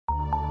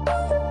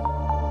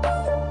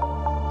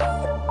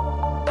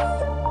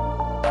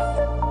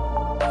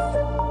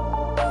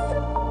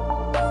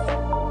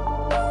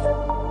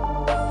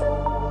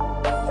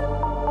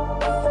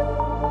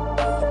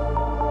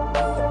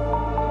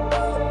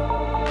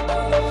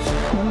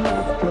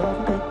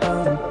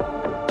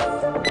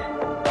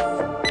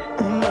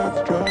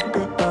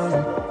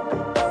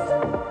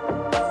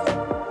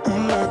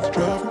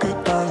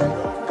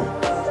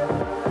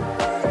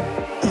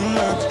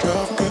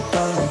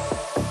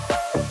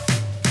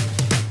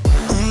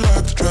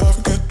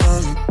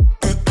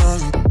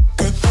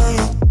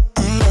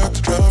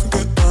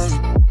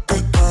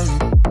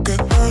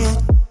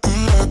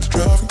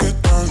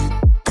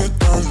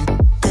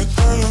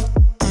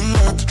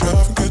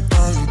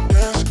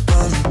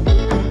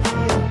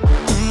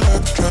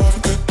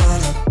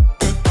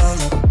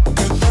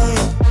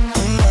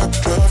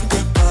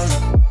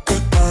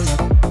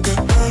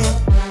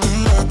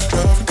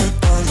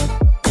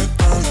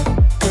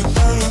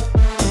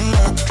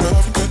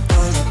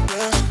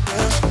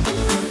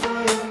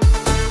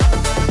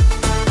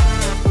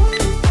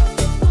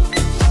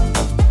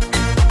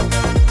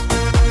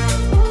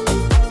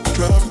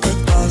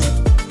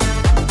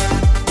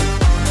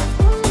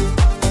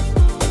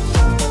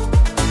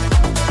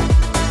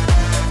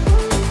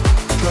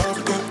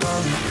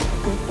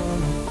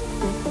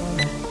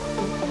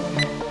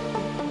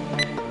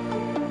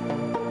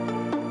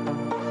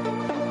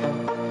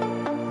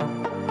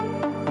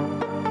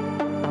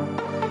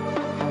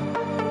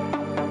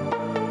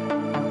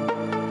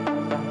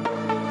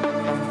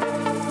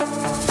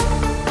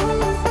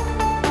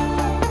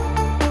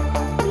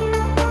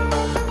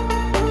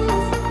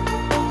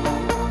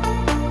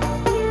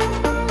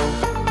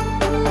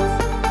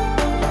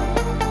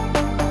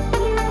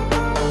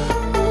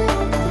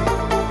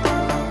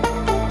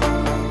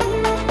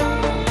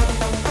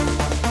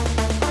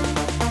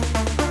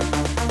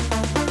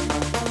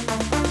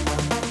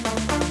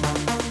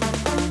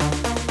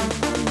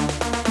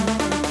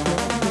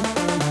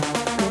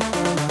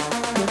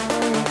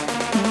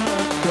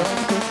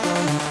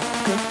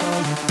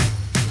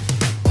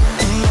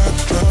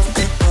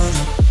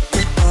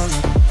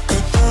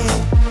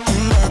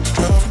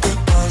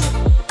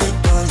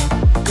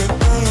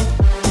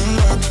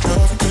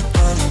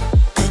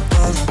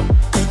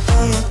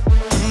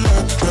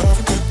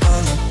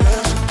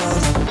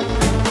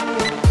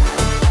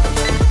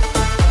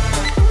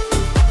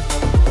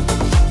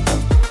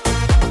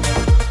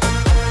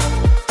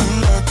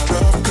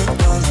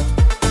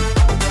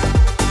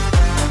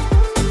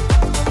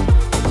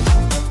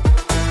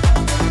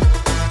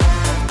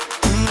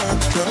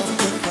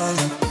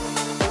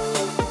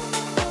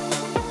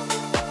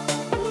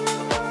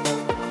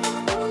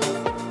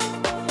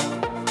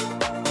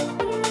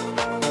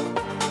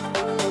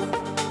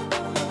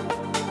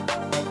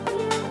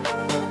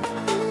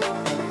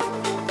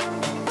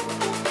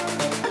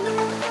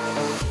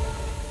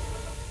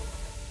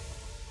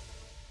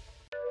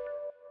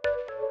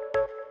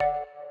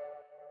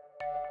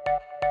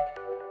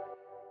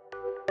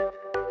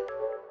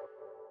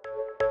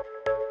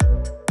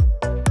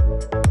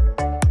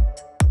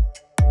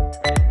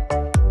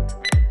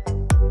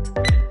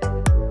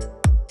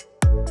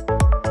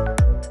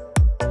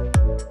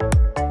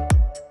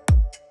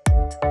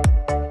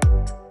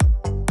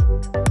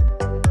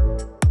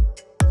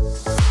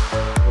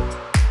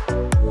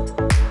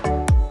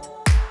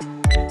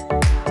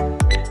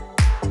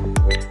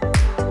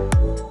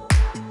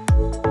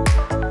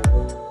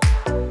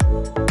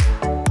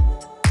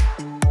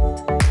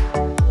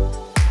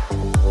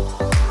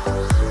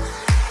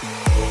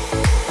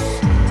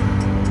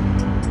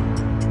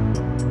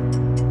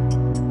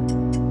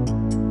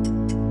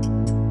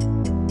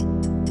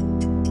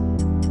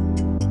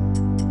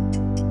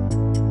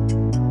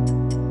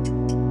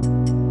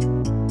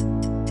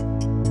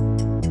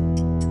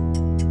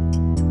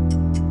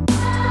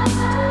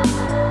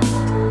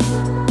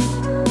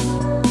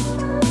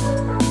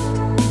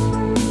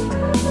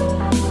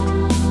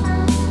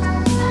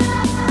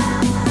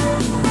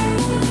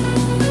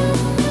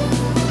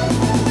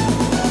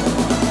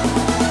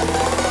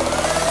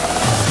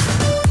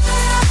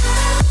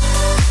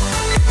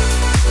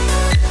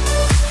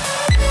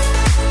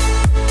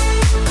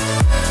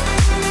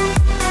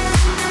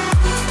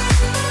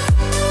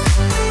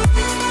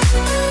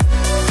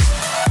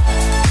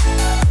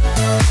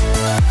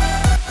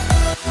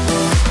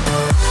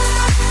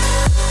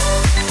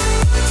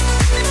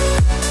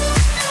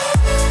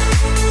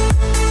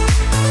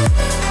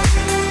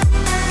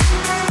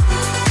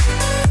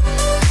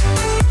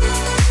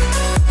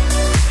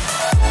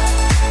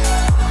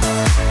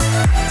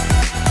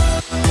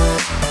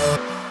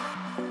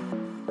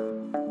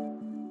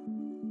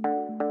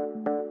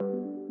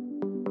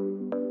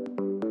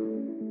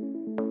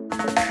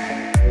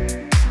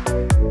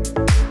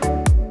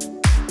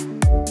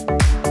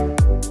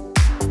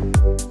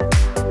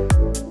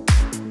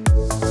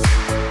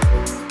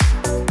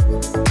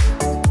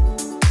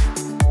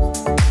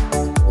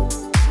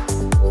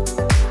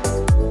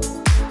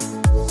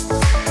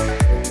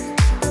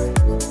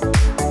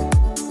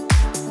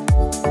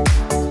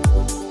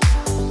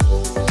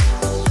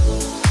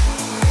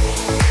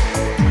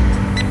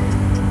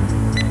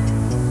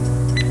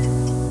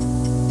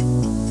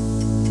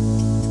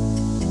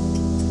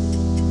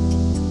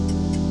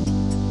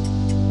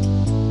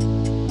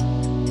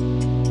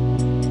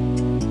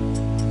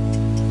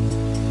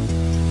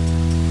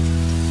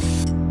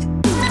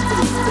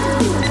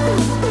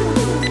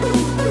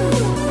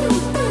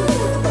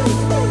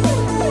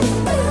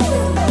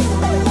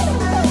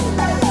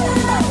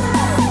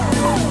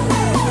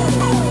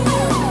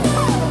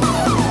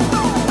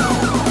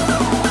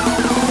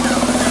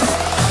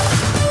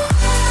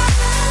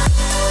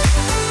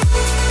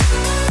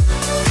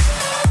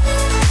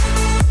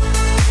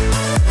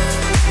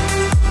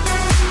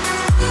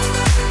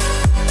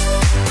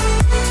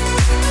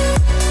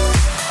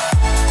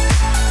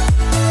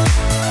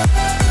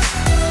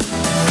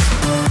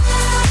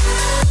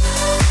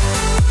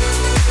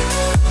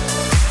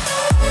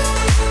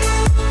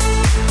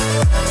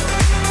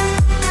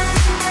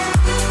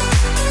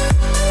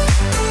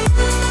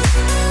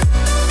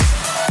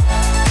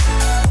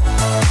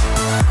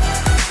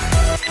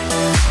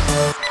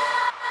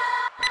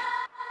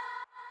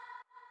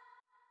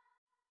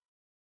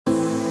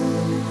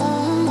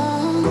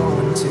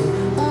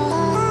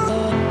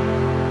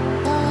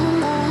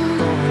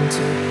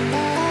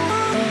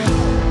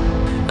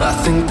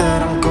think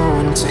that I'm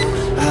going to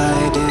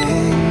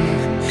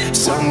hiding,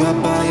 somewhere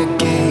by a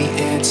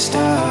gated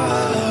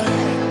star.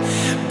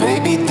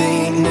 Baby,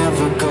 they ain't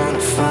never gonna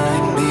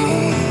find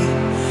me.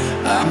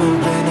 I'm a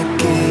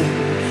renegade.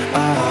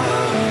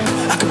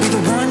 I could be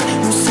the one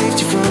who saved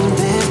you from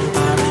this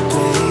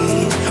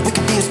place. We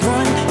could be as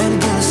one and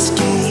we'll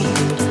escape.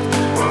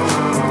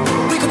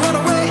 We could run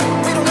away,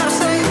 we don't gotta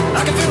stay.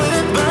 I can feel it,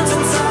 it burns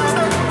inside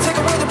me. Take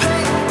away the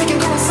pain, we can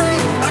go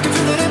insane. I can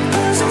feel it, it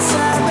burns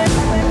inside me.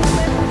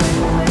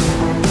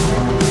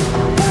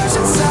 Burns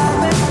inside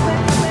me.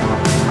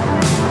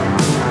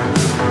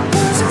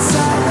 Burns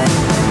inside me.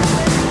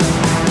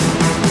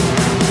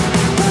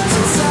 Burns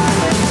inside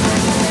me.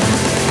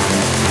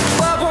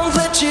 I won't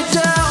let you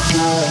down.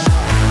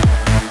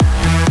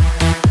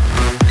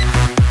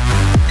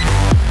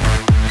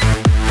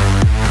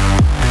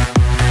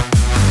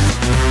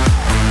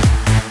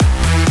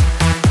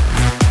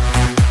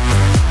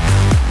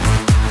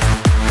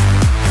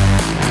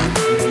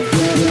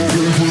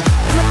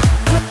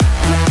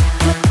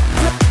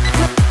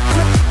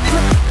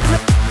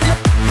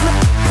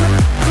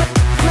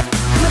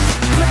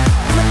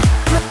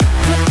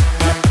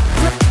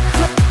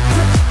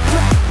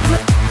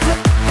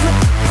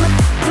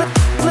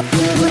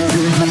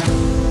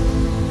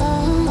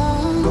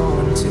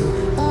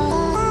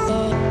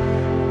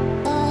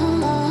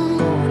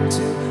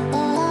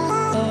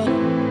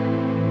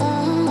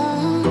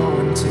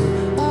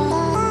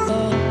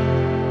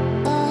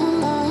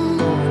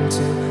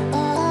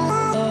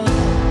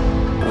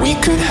 We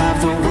could have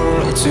the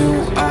world to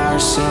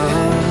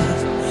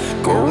ourselves,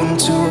 going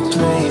to a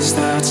place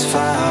that's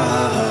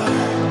far,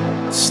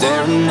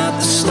 staring at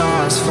the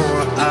stars for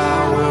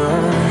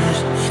hours,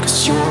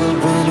 'cause you're a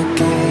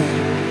renegade.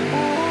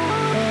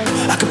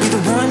 I could be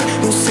the one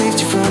who saved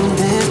you from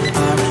this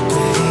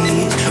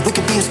place. We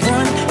could be as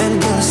one and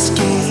we'll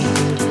escape.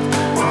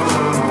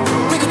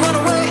 We could run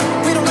away,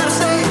 we don't gotta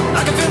stay.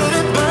 I can feel it,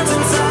 it burns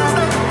inside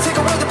me. Take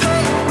away the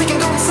pain, we can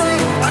go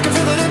insane. I can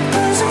feel it, it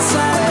burns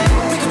inside me.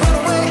 We can run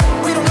away,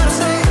 we don't gotta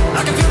stay.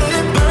 I can feel it,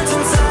 it burns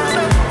inside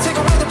me. Take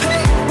away the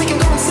pain, we can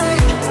go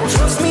insane.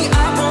 Trust me,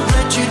 I won't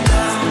let you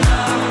down.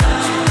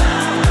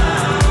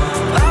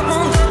 I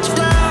won't let you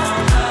down.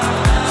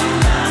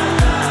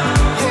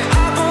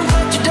 Yeah, I won't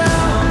let you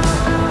down.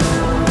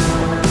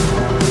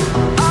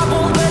 I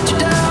won't let you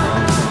down.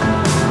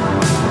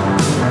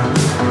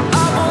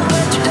 I won't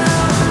let you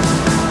down.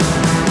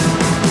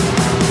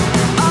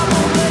 I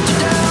won't let you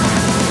down.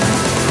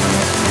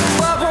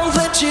 I won't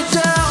let you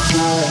down.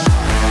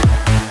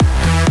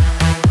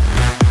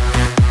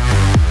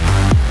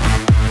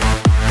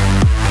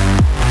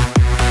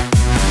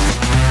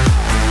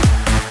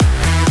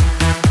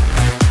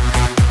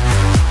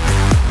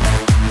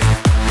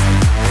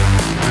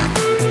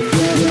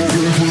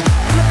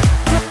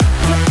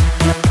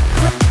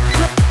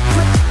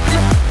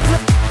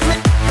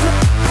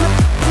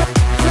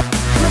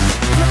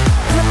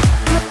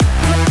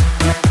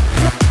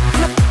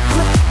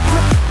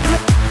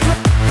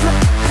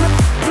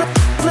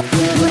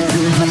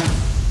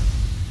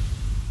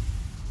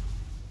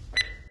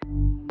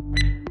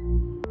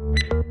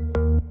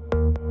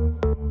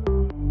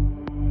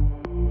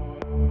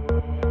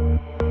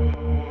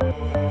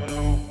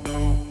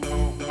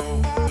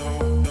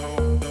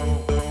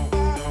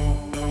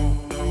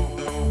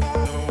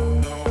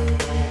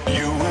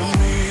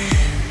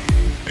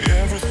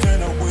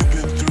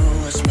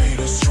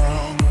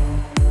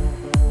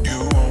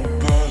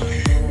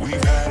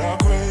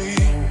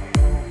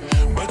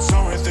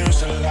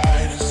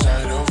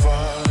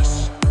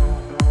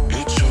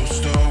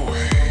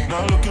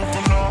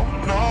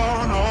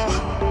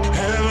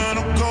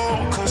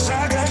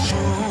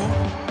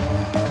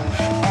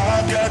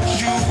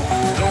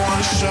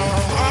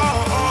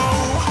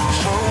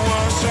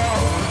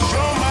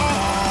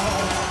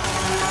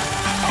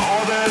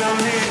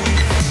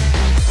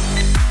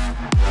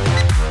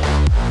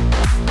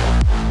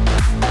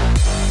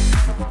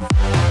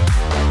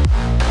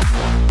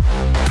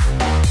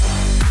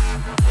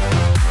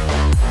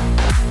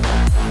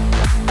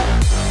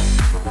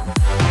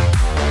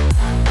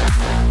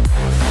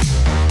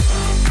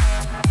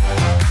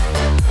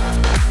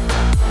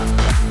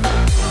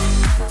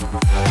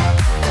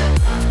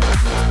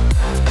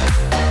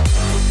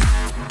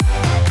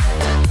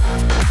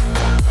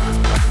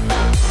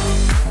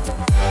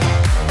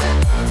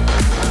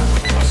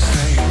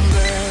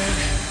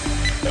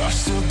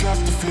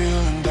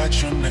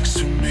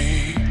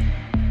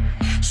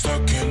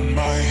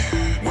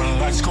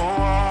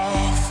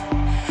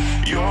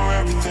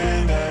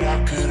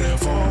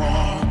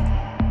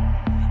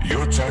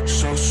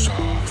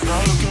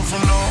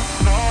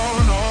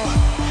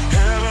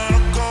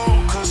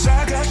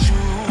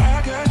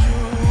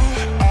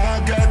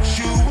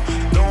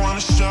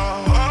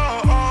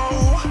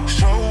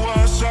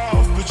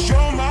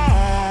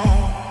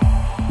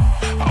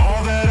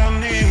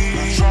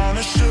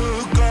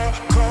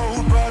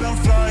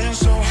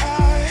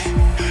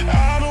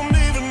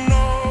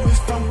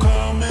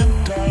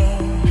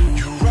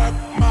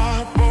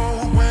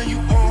 When you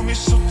hold me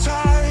so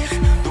tight,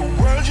 the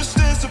world just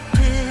disappears.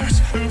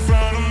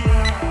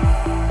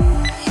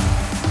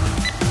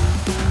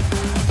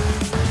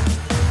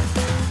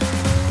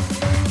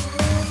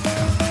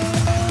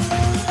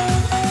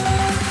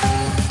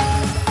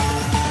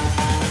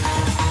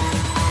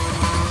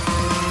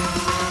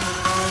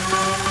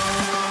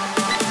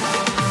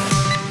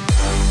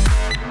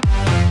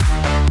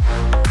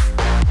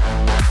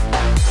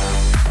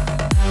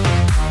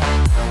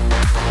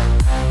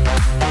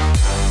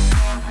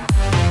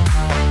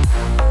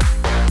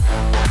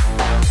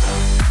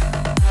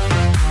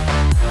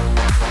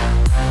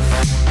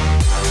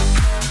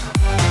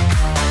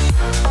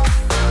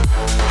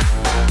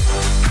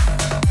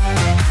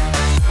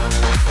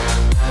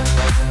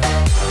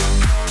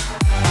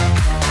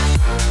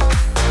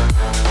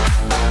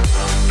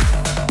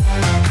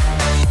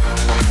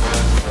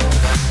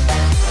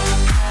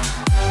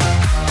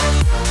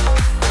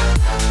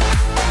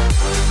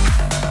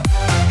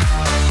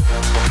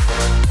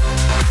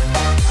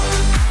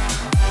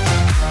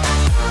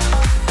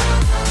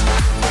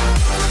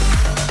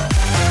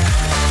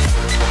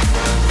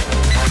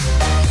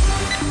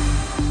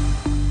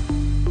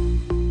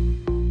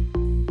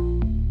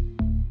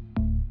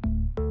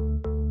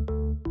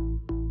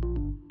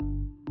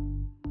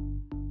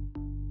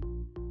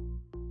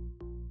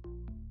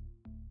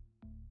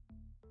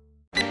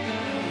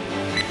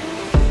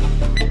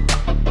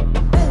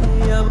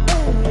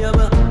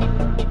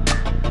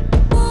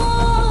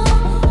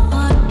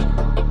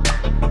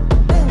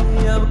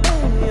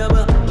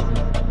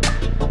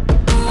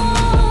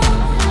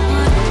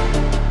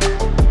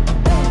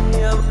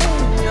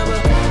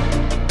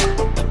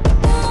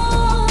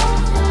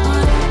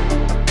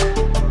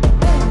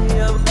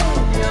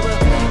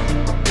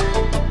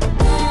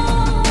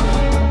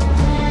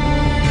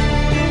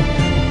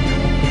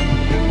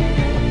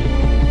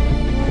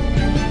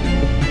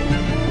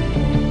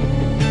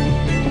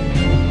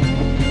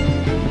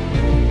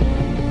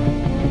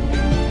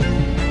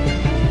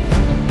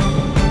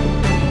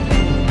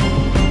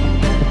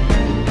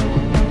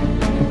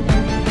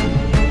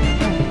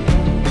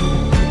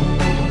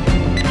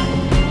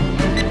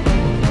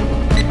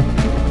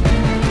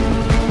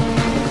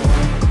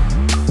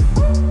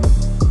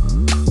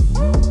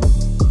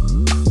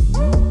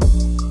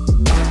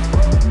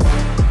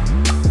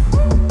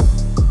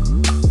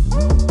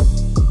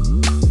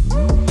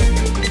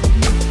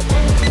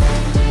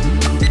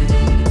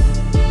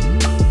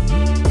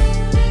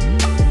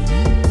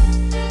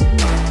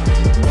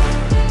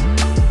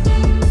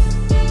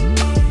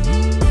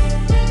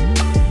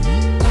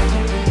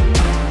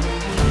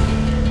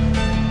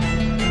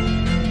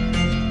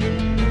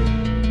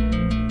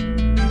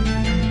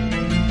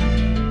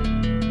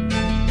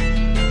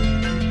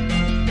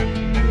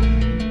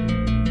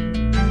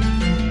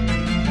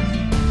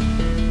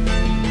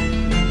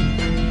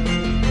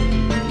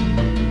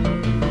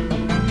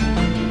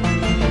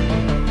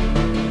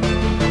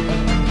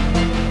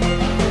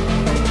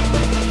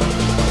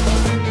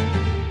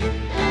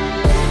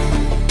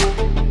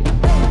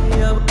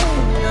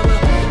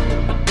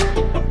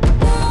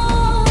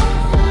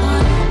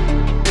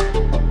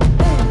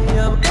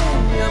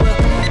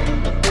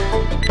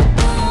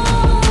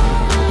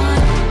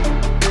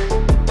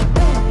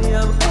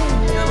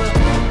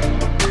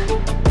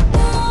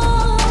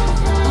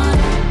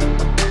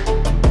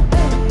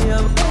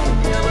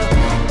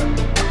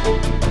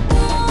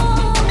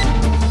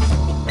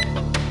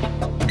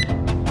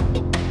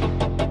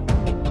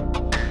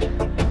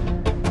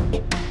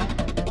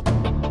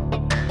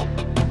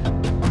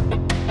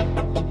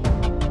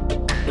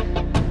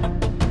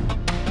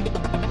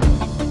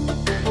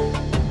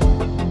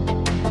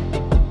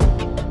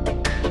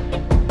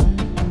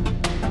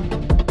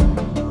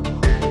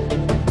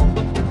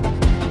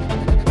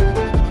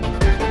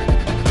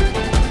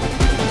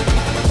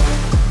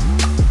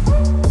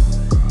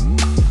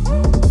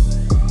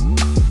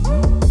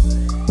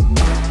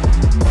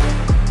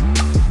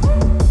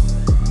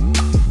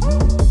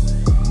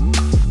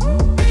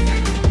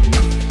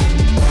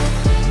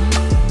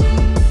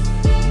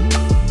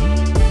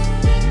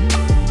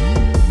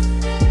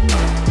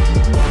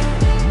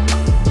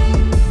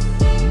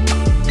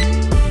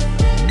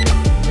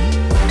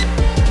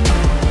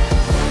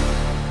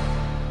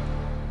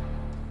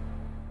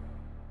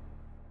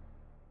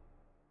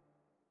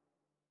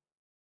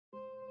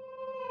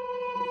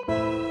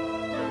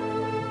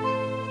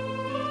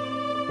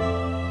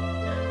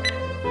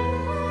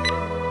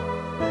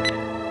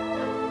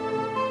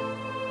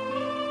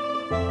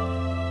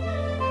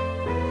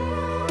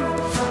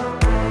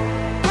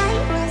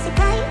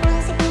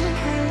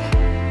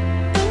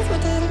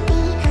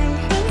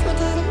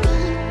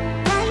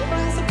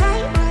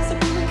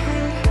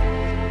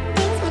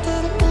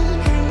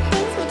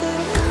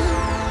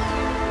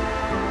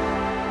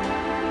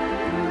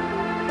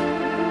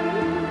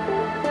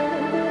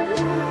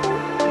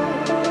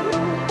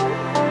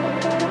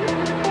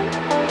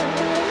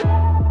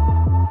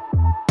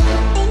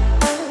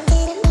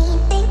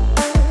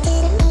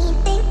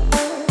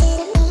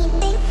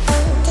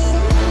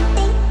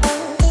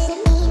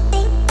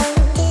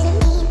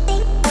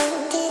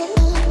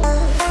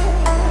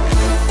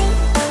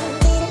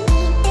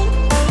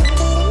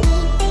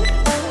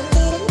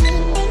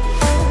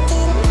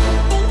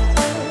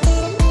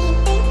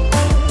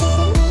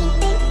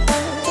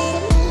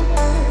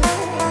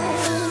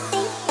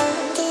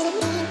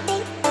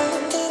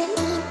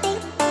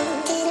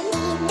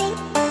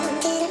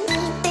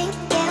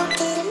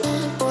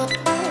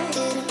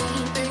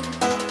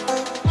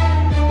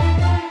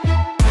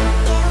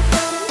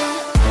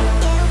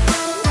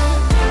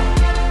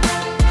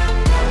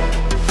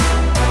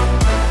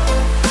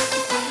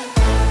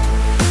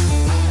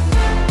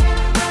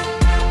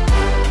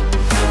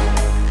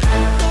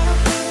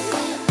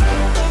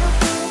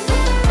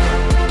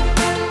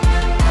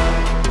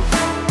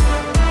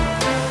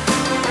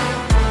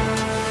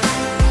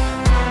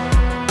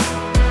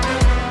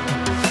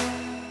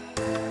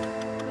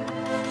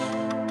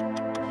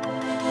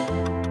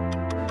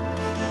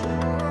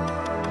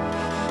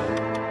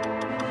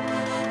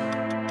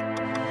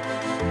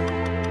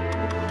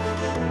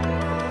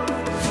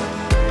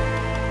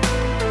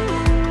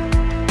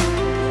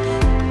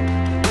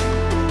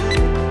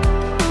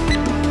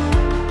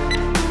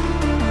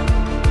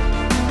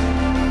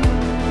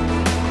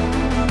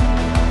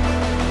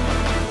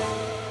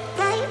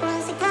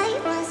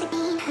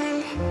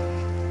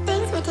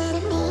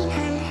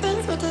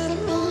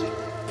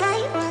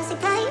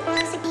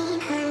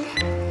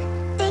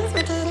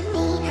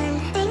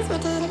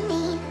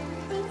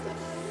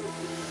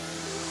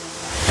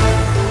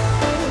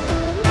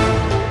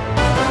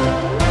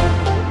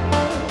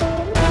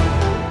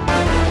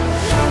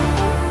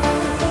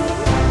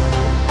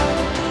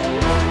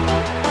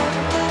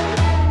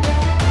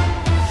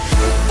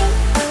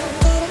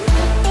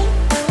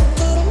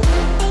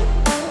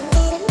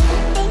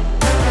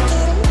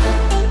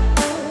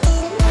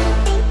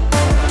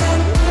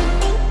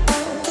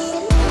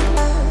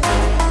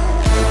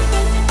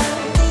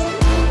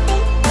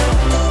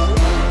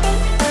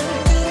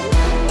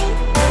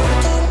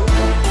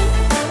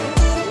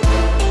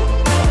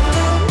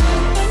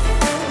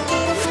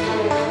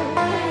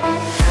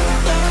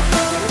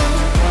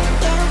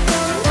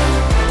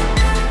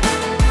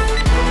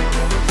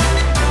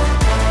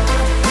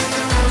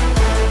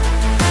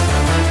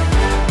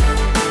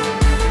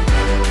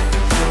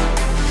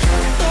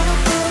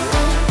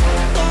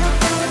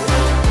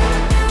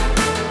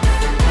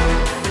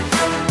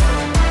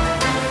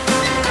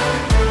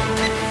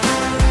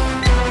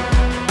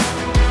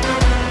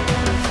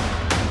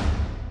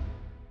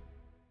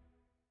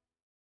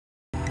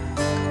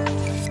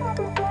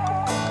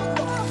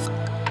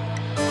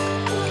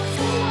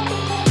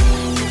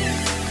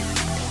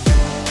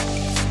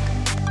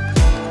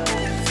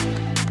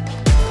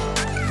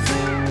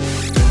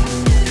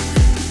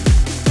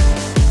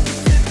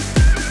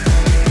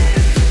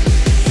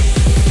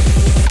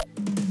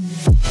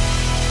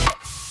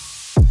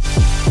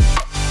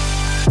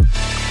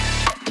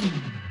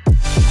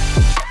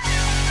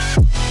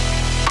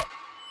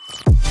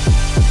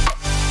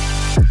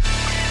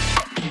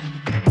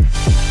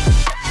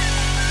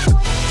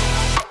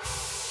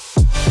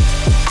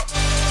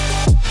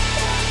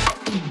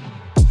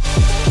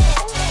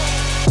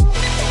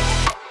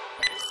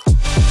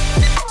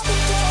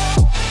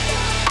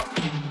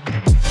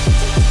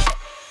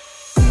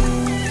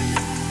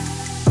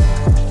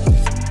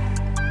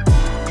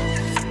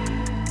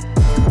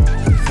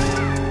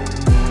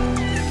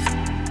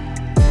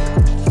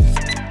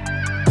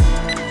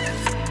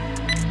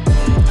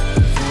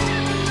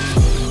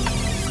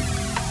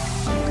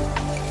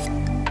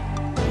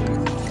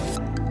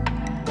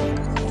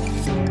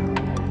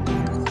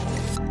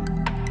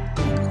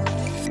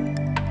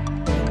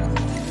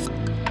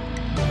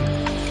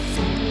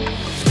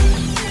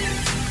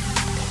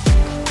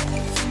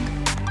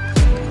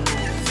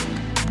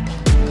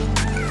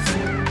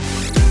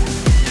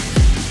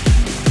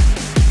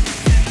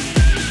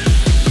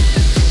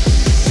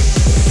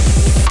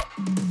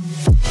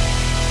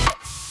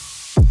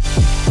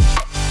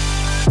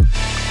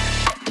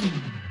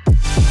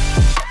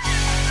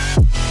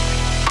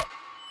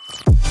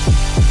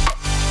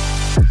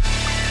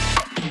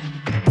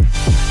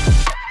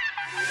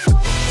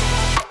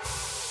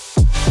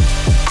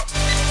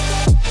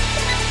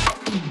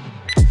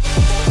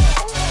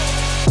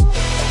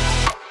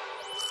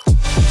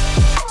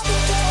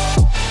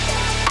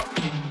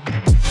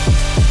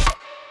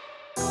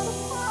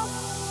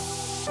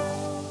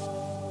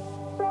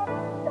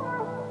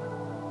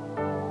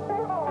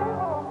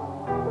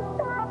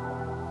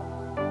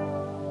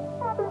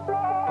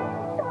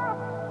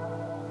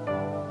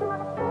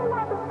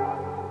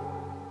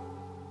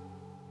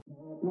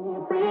 Let me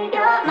free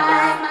your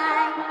mind,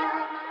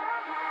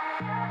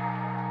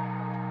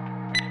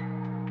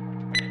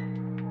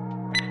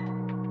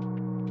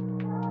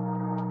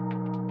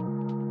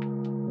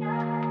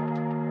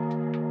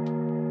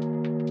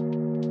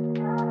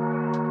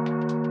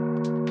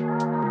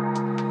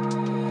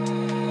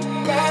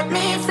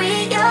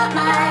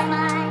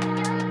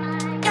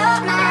 your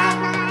mind,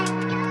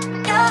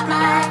 your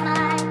mind.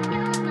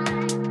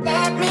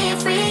 Let me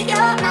free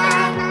your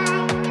mind,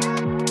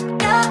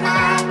 your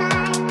mind,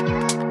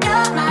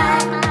 your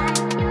mind.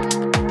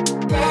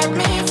 Let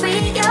me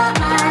free your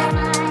mind,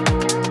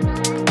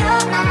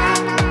 your mind,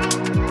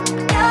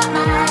 your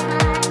mind.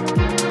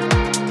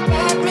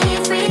 Let me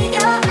free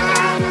your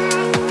mind,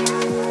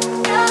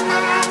 your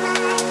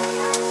mind, your mind.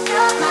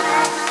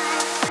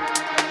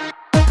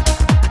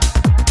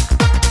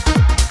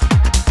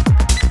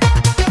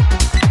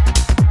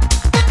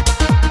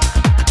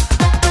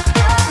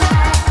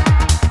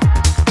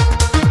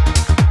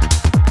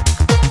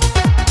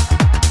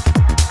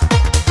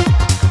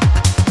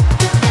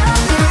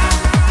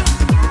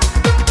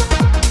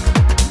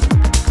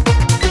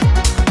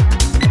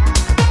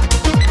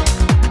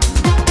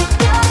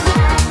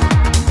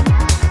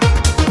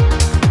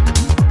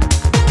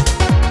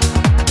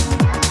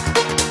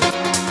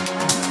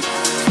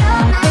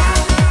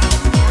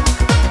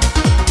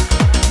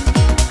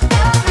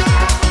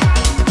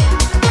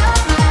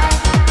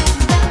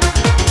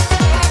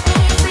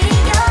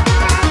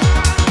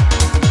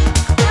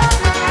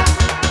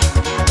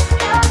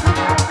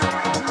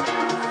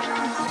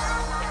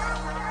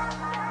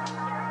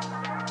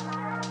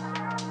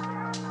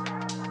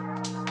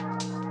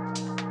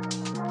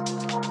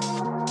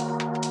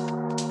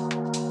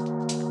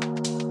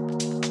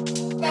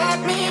 Let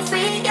me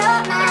free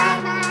your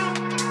mind.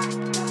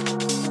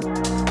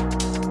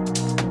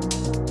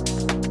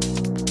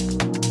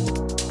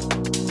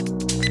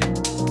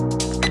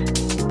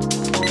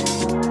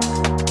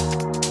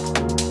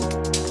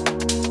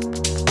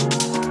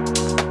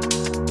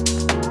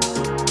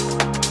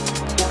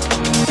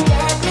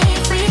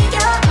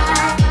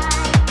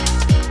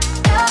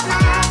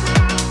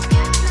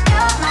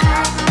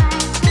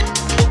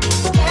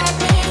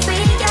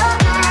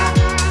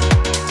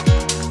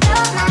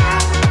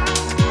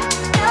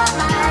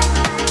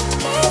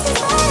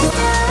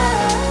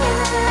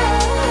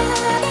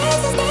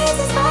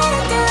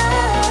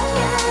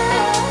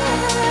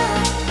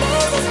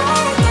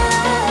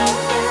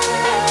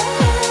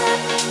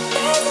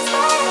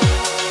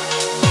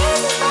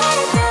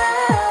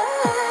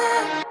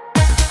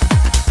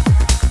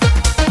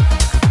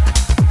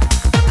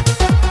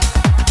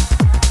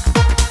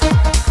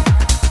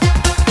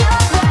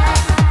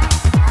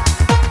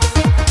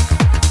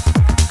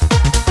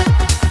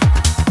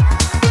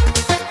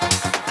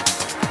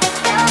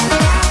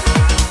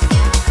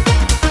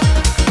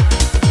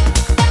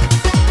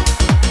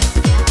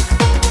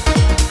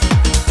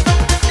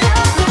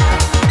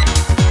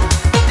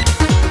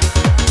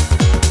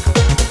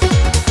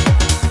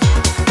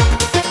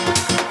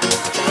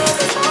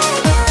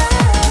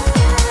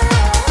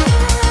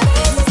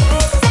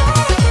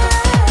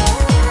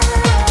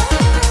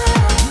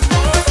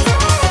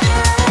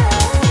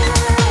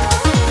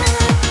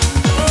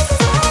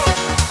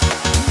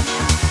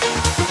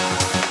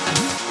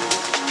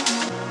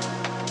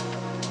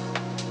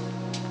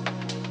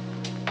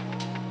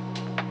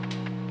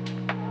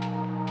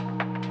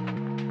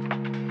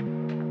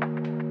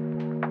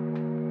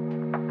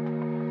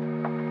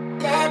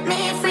 Let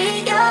me free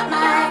your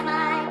mind.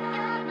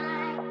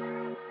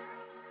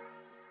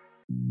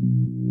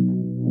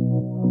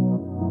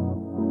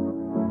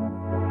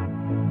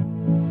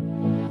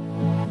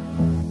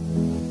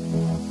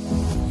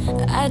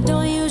 I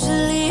don't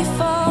usually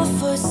fall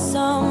for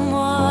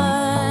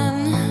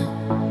someone.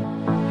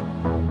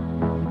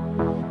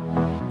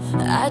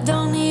 I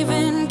don't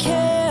even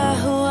care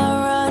who I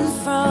run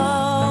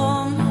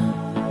from.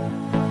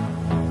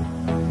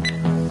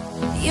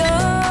 You're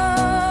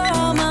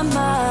on my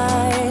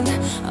mind,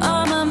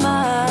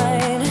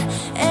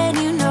 and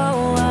you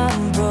know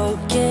I'm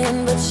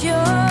broken, but you're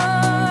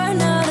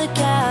not the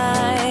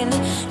kind,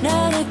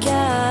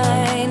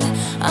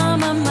 on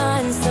my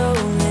mind, so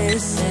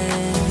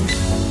listen.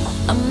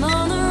 I'm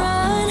on the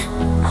run,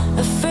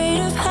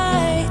 afraid of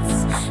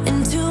heights,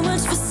 and too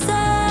much for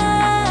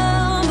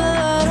sound,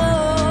 but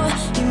oh,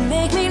 you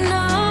make me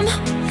numb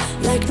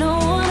like no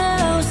one else.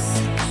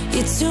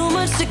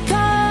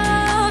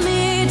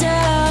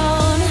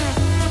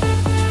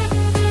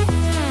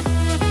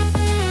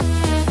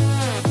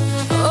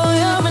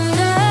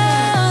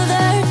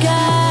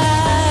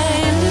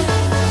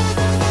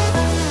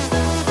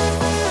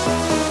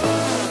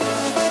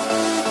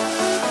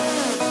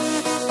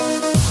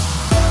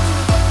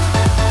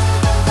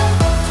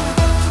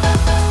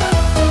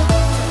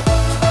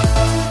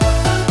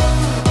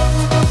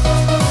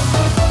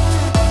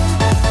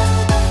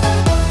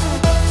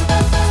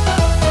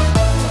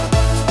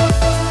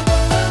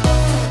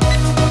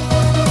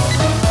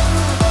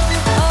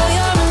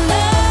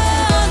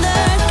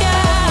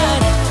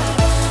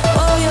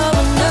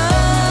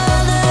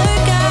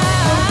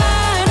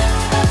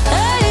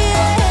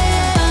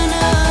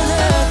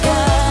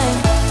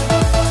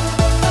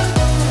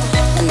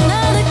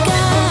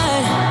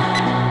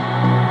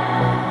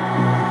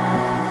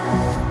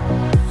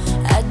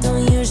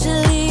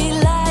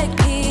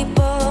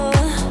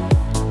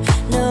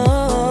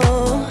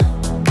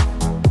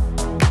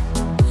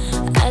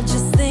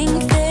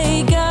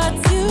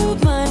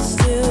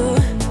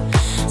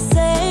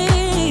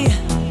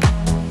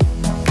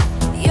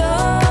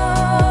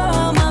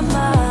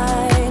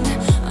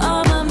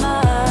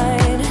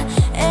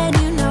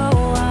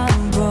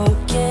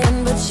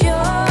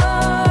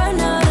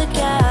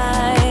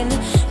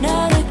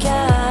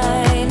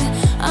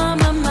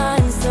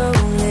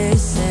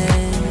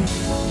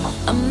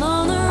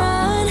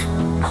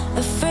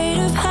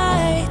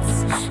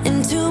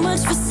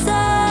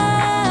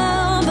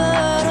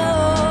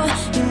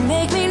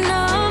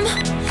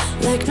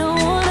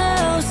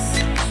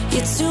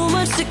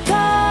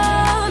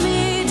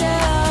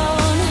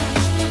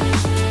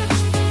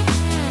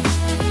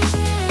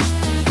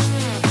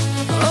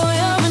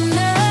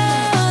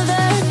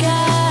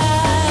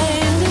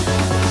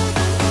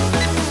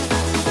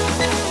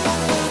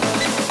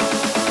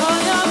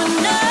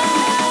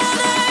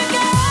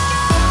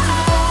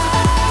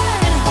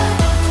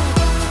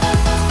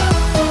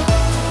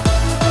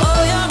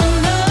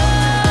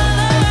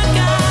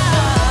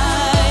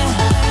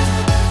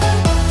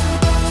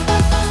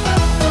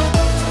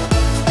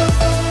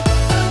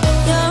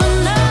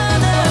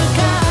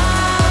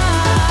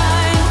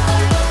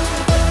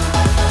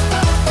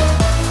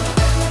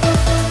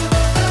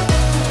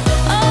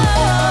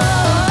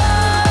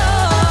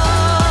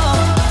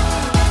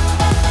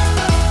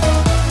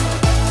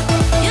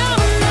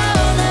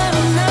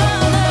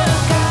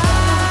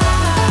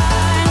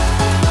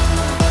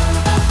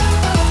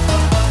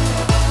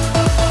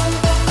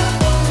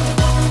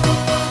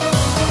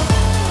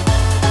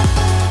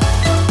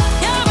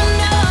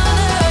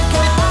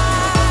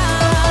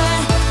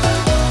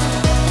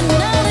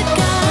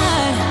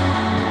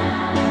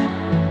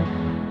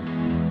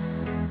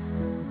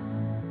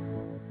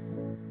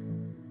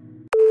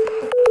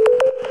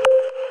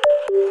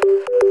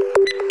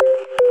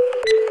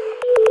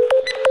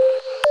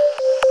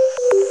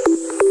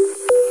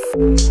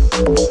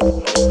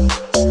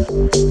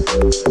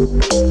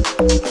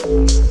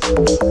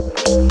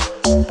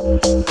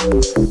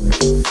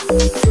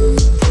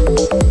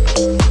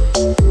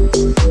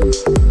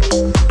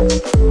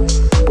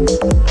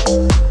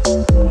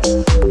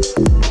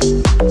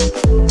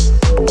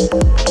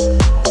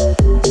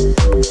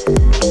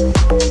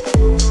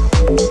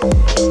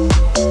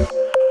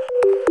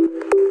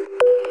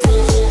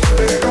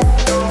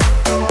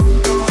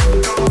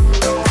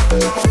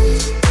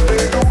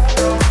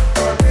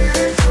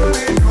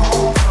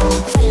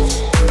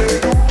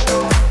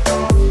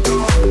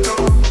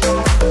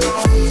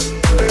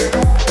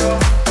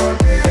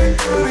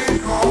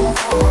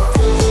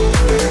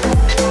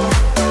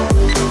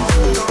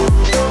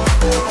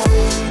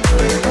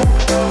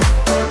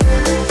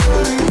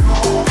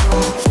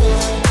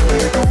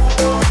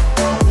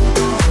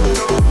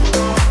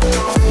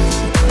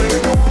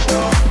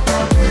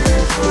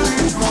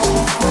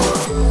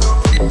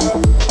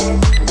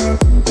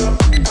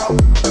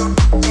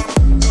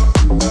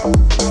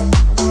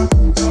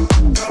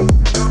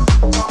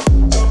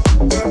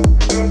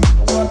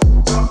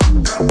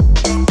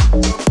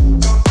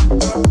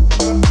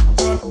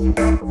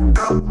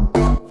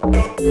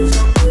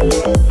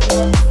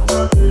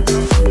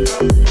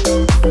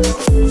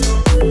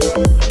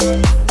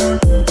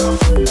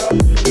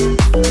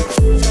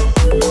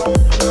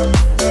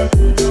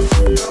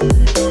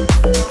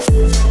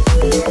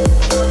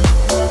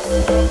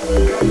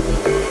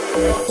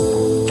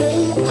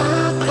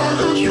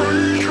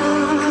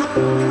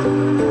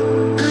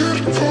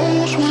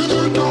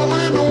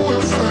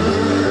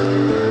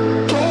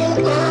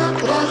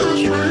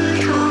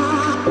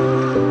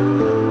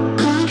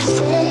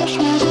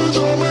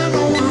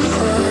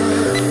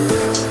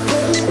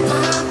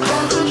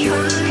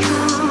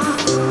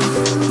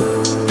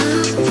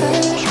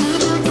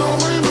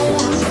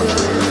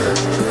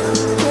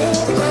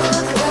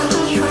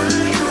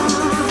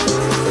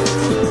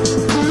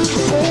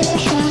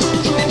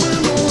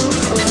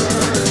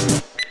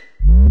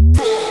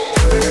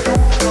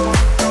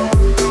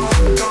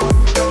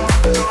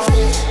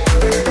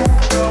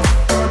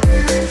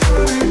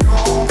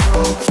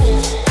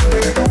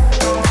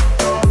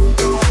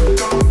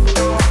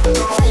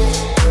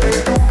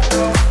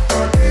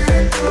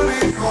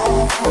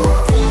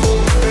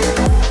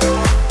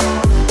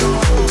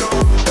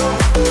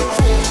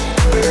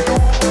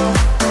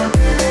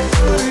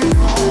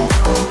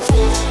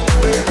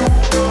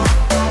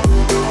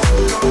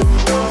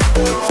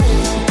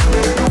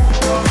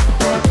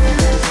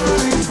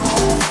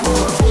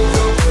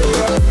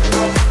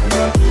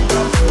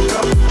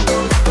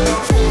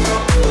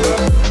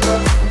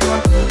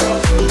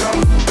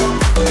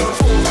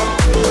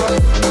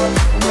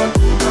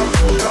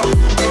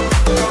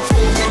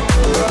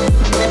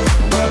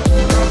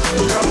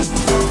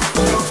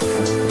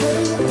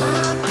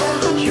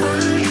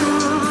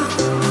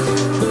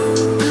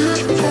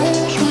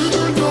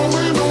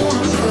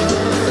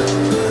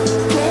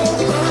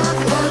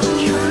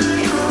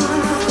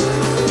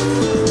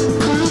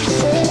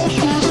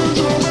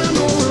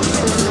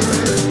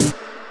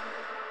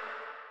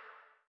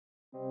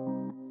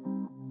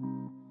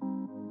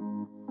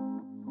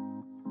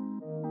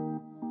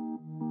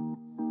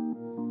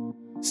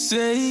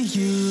 Say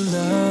you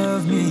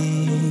love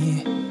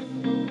me,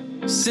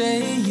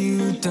 say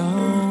you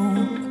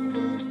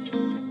don't.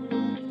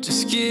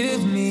 Just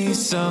give me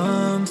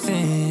something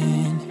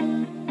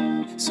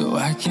so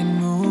I can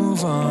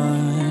move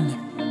on.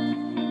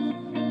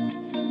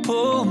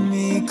 Pull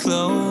me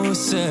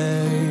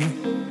closer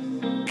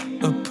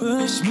or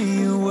push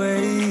me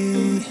away.